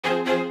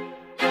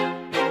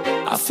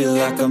feel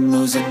like I'm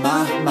losing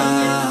my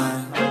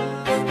mind.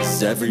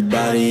 Is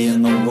everybody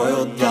in the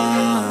world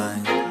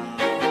blind?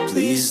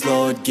 Please,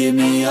 Lord, give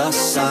me a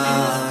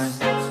sign,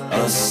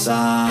 a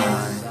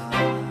sign.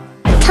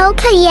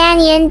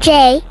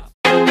 Tocalifeworld.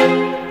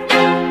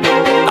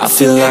 I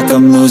feel like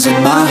I'm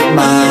losing my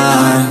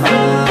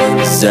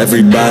mind. Is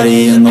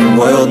everybody in the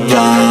world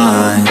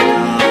blind?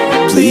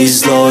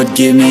 Please, Lord,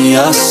 give me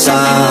a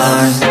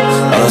sign,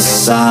 a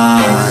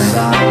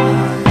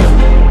sign.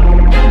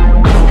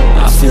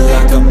 I feel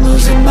like I'm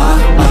losing my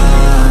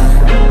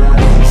mind.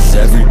 Is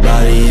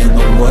everybody in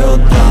the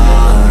world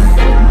blind?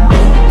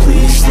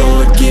 Please,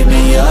 Lord, give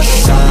me a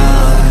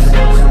sign,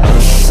 a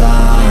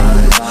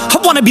sign. I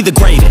wanna be the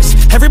greatest.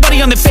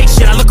 Everybody on the fake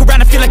shit. I look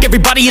around and feel like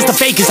everybody is the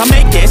fakest. I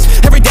make this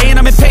every day and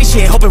I'm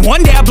impatient, hoping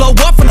one day I blow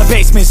up from the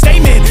basement.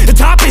 Statement, the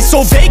top is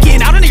so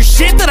vacant. I don't hear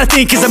shit that I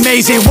think is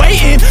amazing.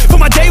 Waiting for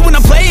my day when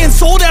I'm playing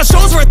sold out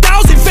shows for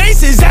 1,000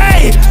 faces.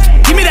 Hey,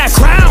 give me that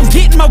crown,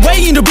 get in my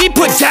way and to be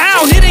put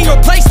down. It ain't your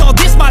place, all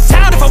this my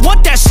town. If I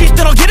want that shit,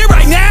 then I'll get it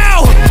right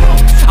now.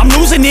 I'm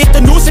losing it,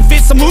 the noose it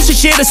fits, some losing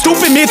shit, a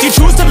stupid myth. You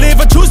choose to live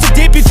or choose to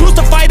dip, you choose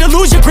to fight or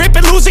lose your grip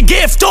and lose a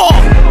gift. Oh,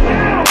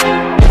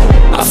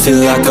 I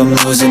feel like I'm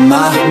losing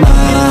my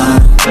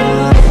mind.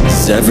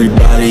 Is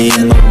everybody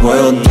in the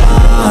world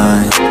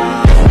blind?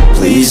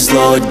 Please,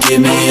 Lord,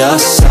 give me a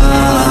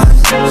sign,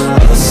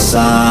 a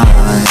sign.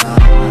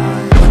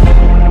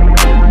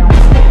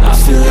 I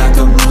feel like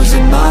I'm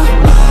losing my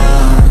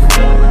mind.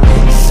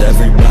 Is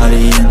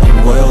everybody in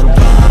the world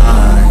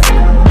blind?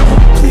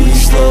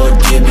 Please, Lord,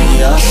 give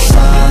me a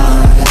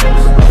sign,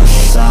 a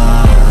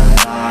sign.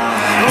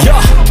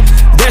 yeah.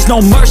 There's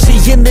no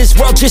mercy in this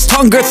world, just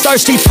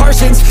hunger-thirsty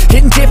persons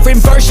in different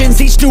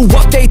versions. Each new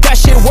update, that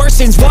shit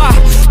worsens. Why?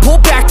 Pull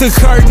back the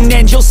curtain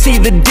and you'll see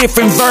the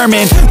different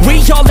vermin. We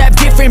all have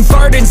different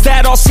burdens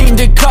that all seem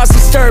to cause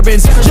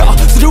disturbance. Yo,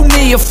 do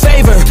me a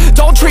favor,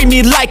 don't treat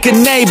me like a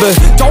neighbor.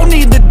 Don't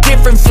need the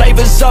different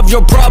flavors of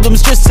your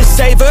problems just to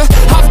savor.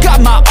 I've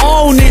got my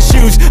own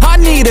issues, I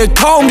need a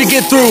comb to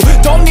get through.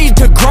 Don't need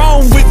to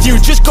groan with you,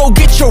 just go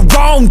get your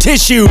own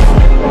tissue.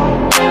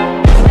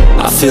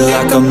 I feel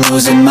like I'm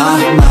losing my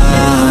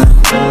mind.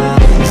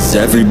 Is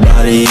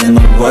everybody in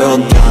the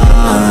world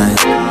blind?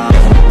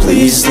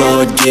 Please,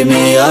 Lord, give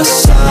me a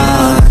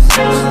sign,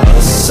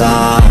 a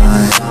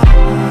sign.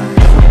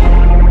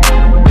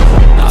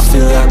 I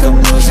feel like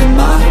I'm losing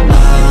my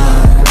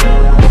mind.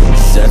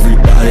 Is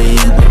everybody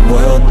in the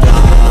world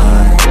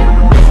blind?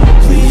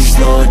 Please,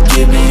 Lord,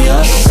 give me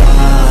a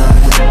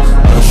sign,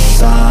 a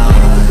sign.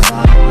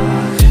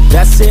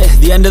 That's it,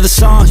 the end of the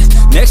song.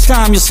 Next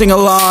time you'll sing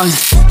along.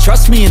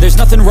 Trust me, there's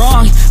nothing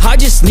wrong. I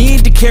just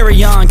need to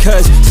carry on,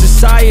 cause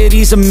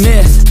society's a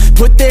myth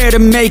put there to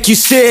make you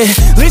sit.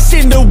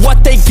 Listen to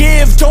what they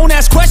give. Don't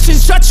ask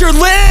questions, shut your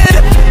lid.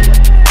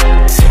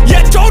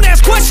 Yeah, don't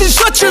ask questions,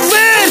 shut your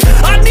lid.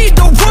 I need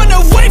to run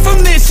away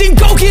from this and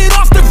go get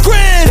off the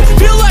grid.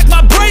 Feel like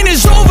my brain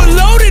is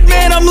overloaded,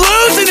 man, I'm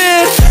losing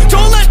it.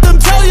 Don't let them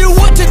tell you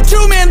what to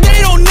do, man,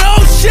 they don't know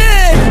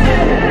shit.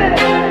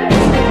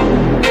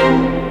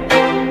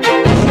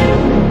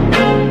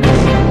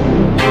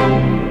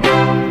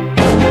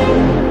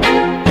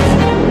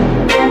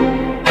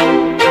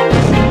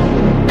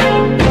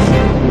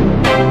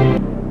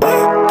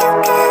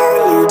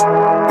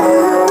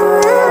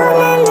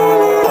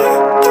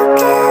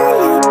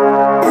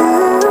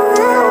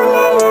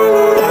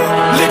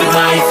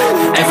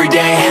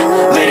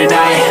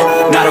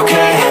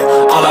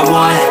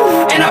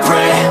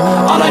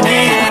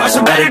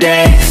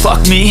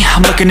 Fuck me,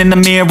 I'm looking in the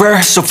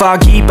mirror, so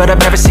foggy, but I've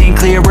never seen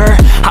clearer.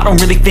 I don't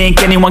really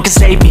think anyone can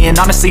save me, and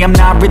honestly I'm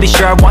not really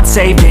sure I want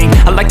saving.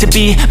 I like to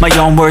be my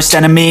own worst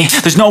enemy.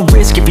 There's no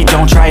risk if you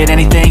don't try at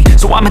anything,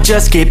 so I'ma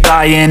just keep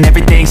buying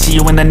everything. See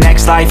you in the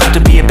next life, have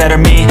to be a better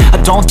me.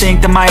 I don't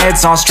think that my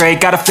head's on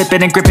straight, gotta flip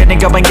it and grip it and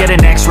go and get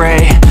an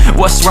x-ray.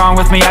 What's wrong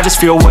with me? I just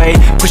feel weight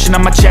pushing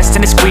on my chest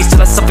and it squeezes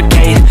till I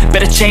suffocate.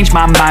 Better change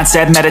my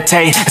mindset,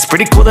 meditate. It's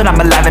pretty cool that I'm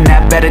alive and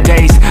have better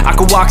days. I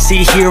could walk,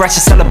 see, hear, I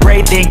should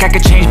celebrate. Think I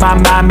could change my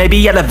mind,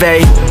 maybe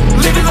elevate.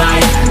 Living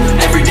life,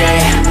 every day,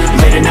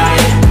 late at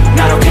night,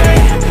 not okay.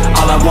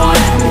 All I want,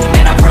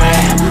 and I pray,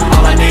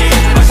 all I need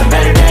are some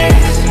better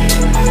days.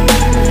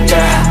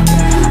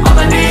 Yeah, all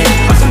I need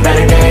are some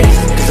better days.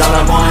 Cause all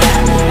I want,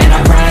 and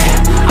I pray,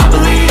 I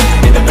believe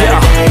in the better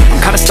days.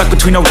 I'm kinda stuck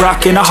between a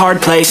rock and a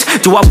hard place.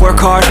 Do I work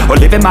hard or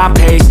live at my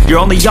pace? You're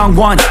only young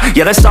once,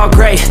 yeah that's all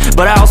great,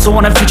 but I also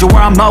want a future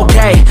where I'm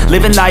okay.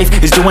 Living life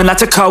is doing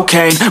lots of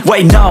cocaine.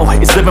 Wait no,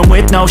 it's living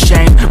with no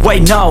shame.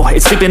 Wait no,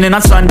 it's sleeping in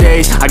on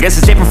Sundays. I guess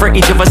it's different for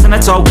each of us and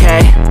that's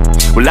okay.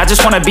 Well I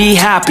just wanna be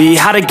happy,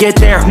 how to get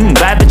there?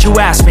 Glad that you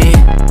asked me.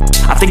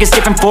 I think it's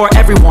different for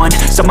everyone.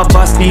 Some of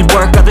us need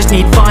work, others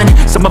need fun.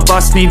 Some of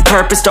us need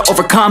purpose to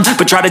overcome.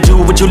 But try to do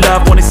what you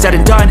love when it's said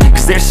and done,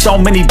 cause there's so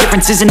many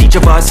differences in each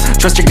of us.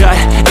 Trust your gut,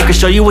 it can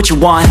show you what you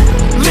want.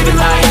 Living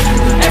life,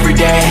 every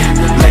day,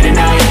 late at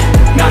night,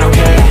 not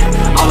okay.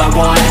 All I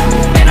want,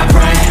 and I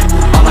pray,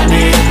 all I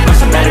need are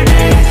some better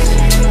days.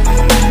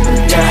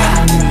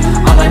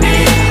 Yeah, all I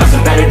need are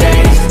some better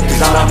days.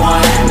 Cause all I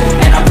want,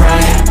 and I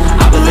pray,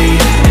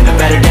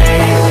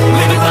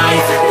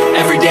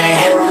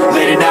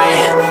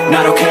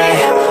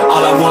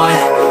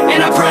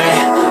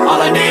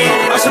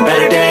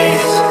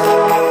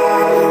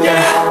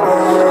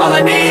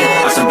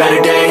 better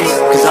days.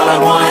 Cause all I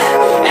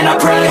want, and I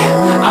pray,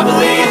 I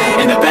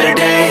believe in the better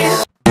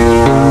days.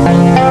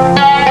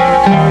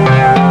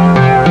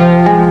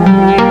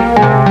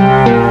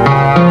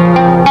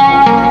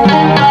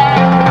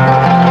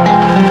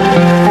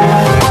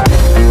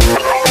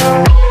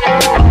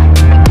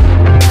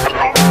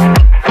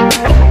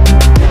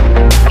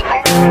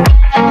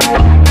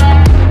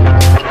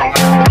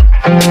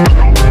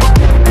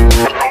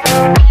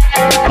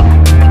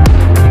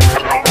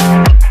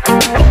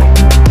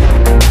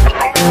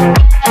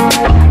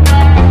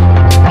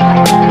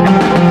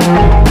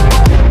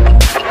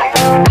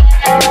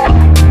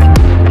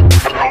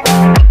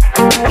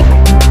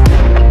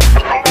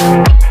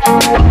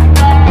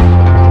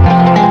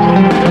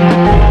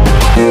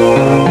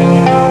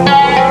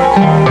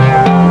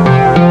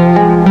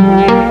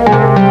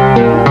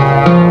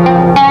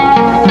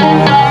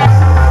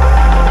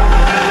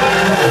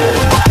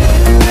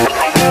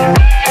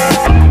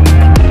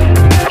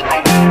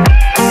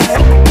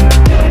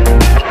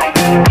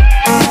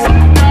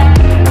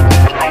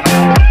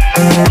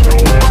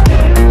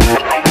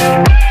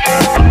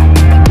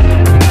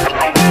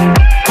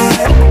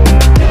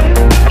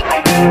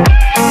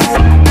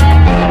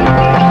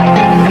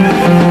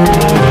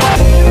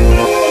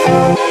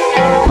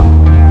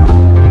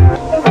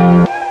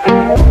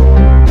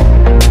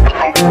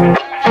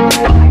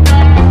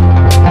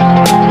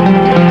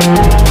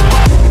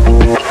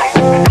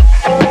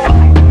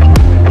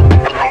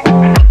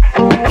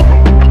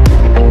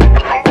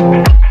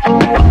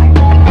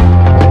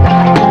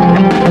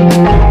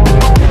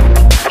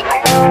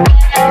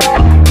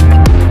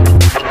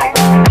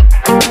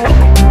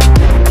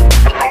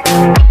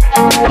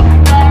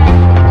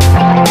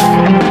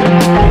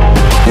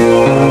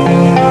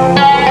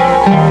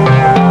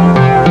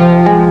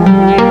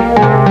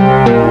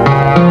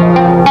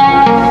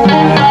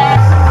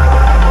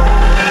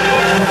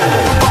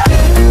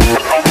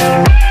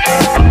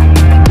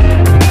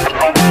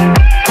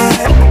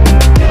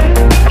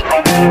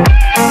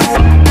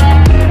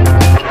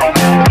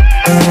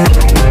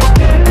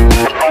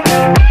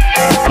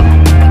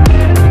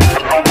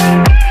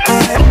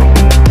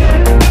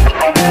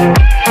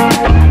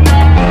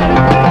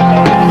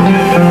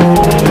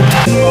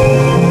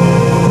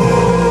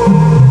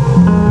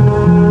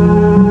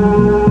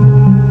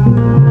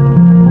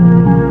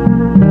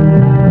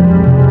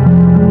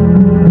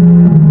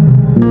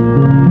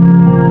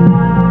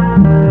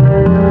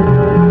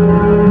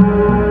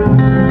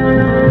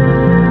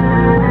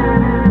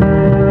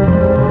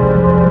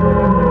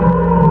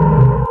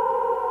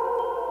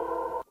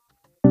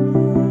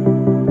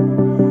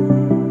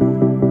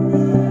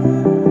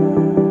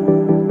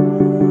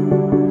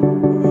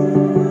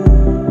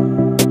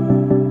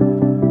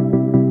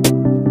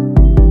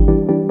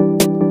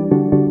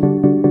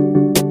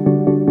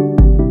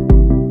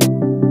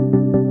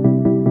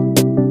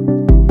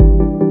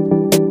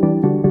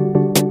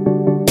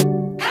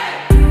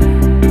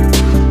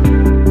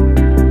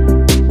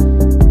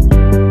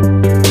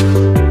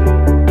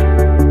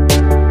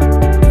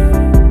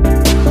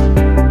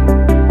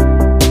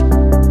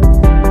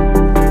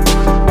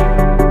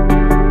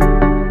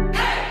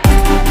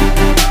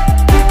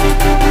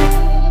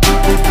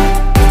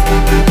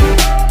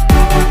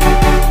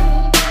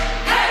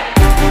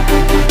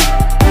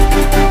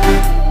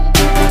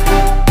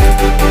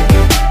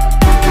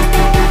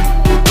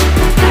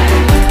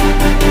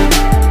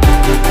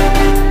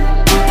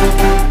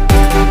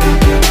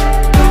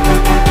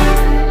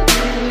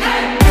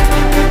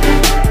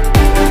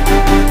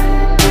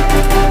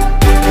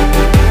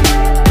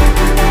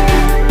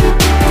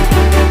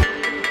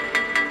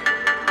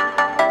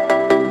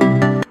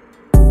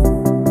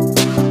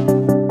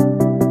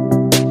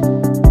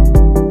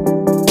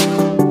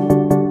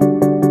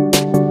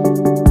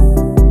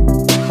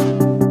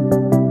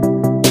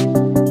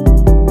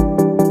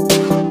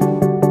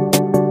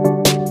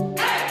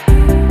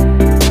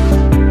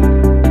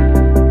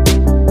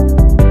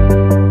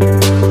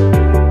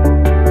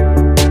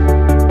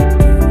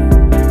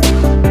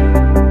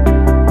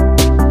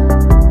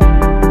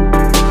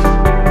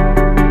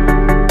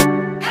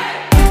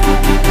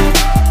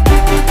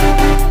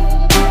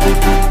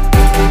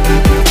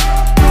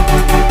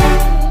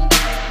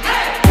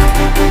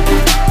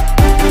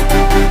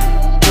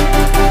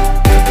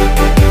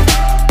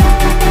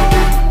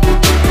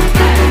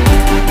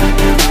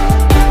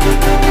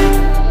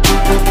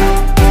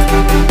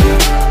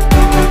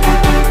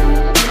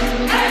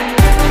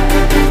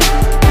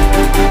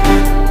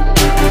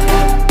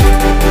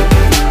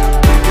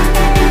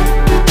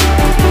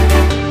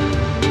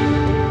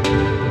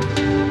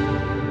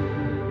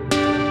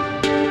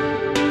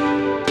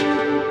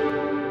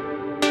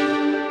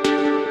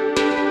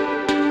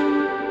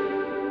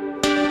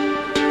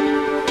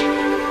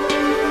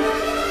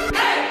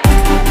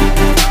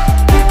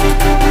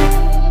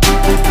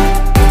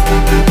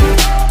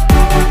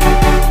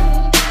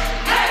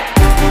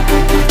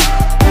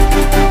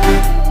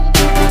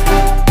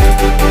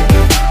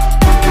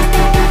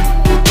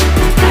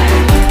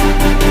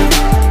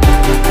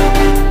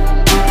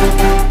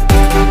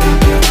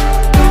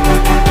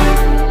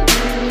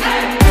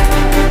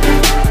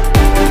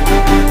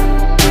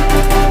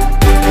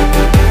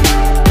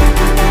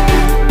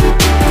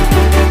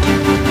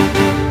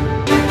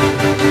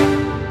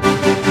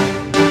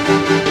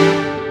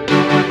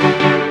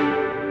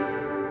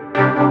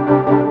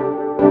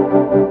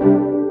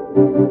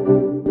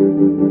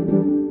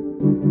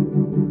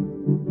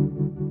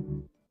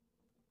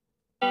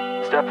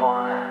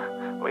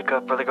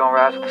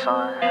 rise with the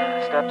sun.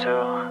 Step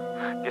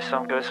 2, get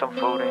some good, some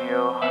food in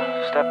you.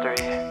 Step 3,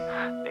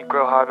 think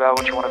real hard about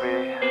what you wanna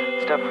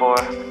be. Step 4,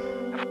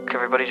 fuck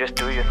everybody, just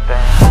do your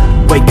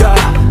thing. Wake up,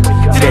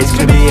 today's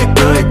gonna be a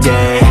good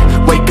day.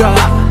 Wake up,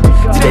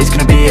 today's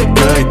gonna be a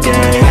good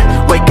day.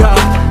 Wake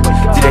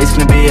up, today's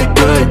gonna be a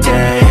good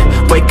day.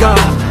 Wake up,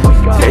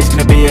 today's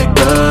gonna be a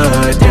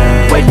good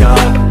day. Wake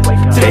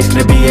up, today's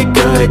gonna be a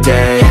good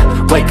day.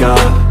 Wake up,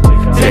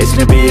 today's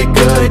gonna be a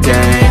good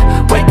day.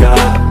 Wake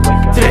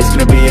up, today's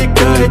gonna be a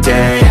good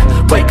day.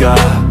 Wake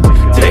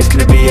up, today's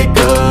gonna be a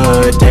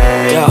good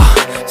day. Yo,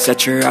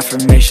 set your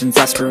affirmations,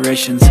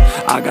 aspirations.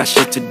 I got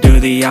shit to do,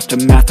 the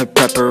aftermath of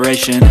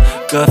preparation.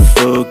 Good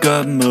food,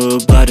 good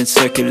mood, blood in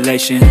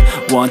circulation.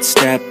 One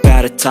step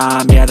at a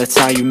time, yeah, that's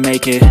how you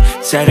make it.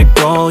 Set a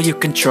goal you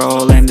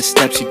control and the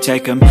steps you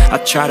take them. I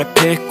try to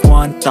pick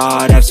one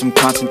thought, have some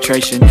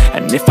concentration.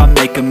 And if I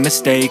make a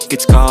mistake,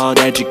 it's called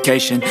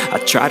education. I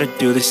try to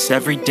do this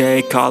every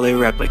day, call it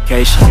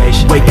replication.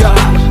 Wake up,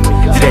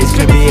 today's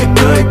gonna be a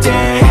good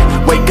day.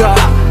 Wake up,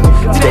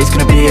 today's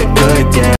gonna be a good day.